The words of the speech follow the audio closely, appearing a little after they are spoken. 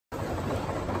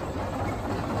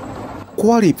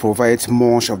QUARRY provides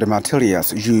much of the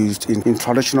materials used in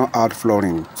traditional art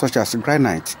flooring, such as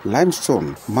granite,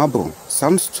 limestone, marble,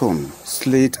 sandstone,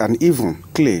 slate, and even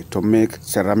clay to make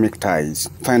ceramic tiles.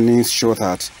 Findings show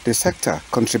that the sector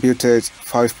contributed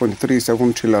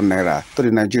 5.37 trillion naira to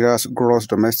the Nigeria's gross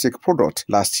domestic product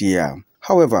last year.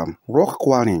 However, rock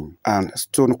quarrying and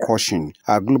stone crushing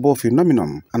are a global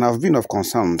phenomenon and have been of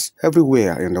concern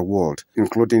everywhere in the world,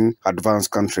 including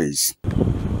advanced countries.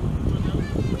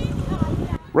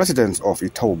 Residents of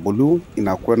Itaogbolu in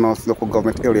Akure North local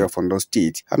government area of Ondo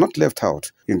State are not left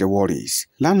out in the worries.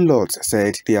 Landlords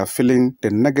said they are feeling the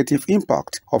negative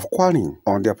impact of quarrying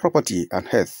on their property and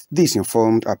health. This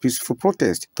informed a peaceful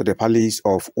protest to the palace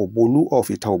of Obolu of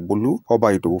Itaogbolu,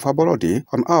 Oba Fabolode,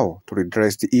 on how to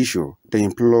redress the issue. They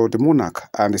implored the monarch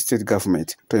and the state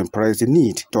government to embrace the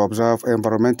need to observe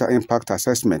environmental impact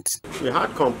assessments. We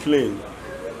had complaint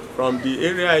from the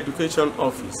area education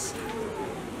office.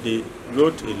 They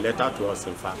wrote a letter to us,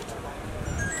 in fact,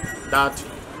 that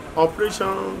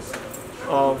operations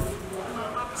of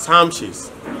SAMSHIs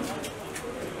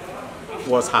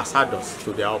was hazardous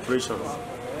to their operations.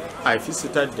 I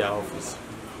visited their office.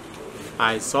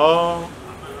 I saw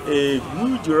a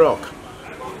huge rock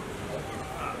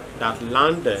that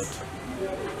landed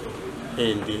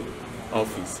in the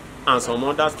office and some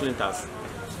other splinters.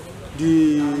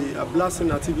 The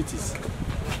blasting activities,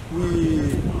 we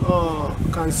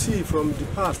can see from the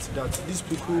past that these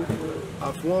people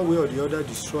have one way or the other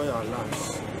destroyed our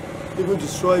lands, even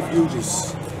destroyed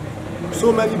buildings.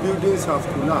 So many buildings have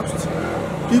collapsed.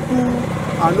 People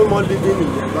are no more living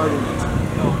in the environment.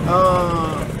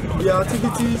 The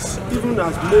activities even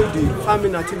has made the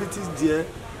farming activities there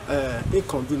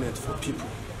inconvenient for people.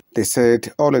 They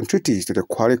said all entreaties to the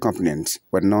quarry components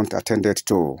were not attended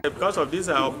to. Because of these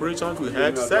operations, we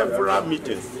had several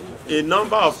meetings, a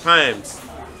number of times,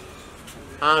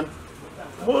 and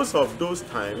most of those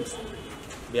times,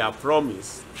 their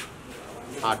promise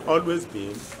had always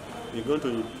been we're going to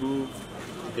improve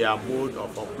their mode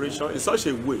of operation in such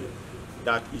a way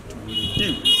that it will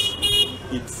reduce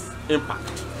its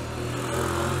impact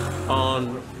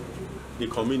on the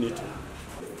community.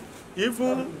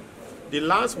 Even the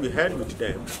last we had with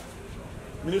them,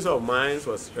 Minister of Mines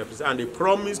was represented, and they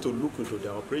promised to look into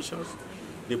their operations.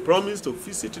 They promised to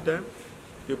visit them.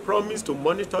 They promised to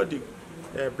monitor the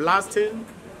blasting,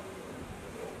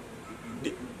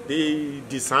 the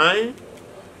design,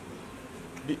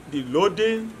 the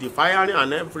loading, the firing,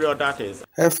 and every other thing.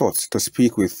 Efforts to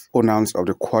speak with owners of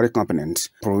the quarry components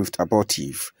proved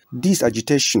abortive. This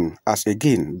agitation has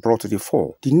again brought to the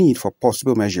fore the need for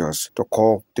possible measures to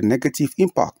curb the negative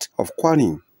impact of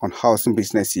quarrying on housing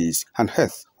businesses and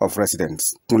health of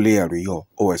residents. Kunle Ariyo,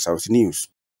 OSRC News.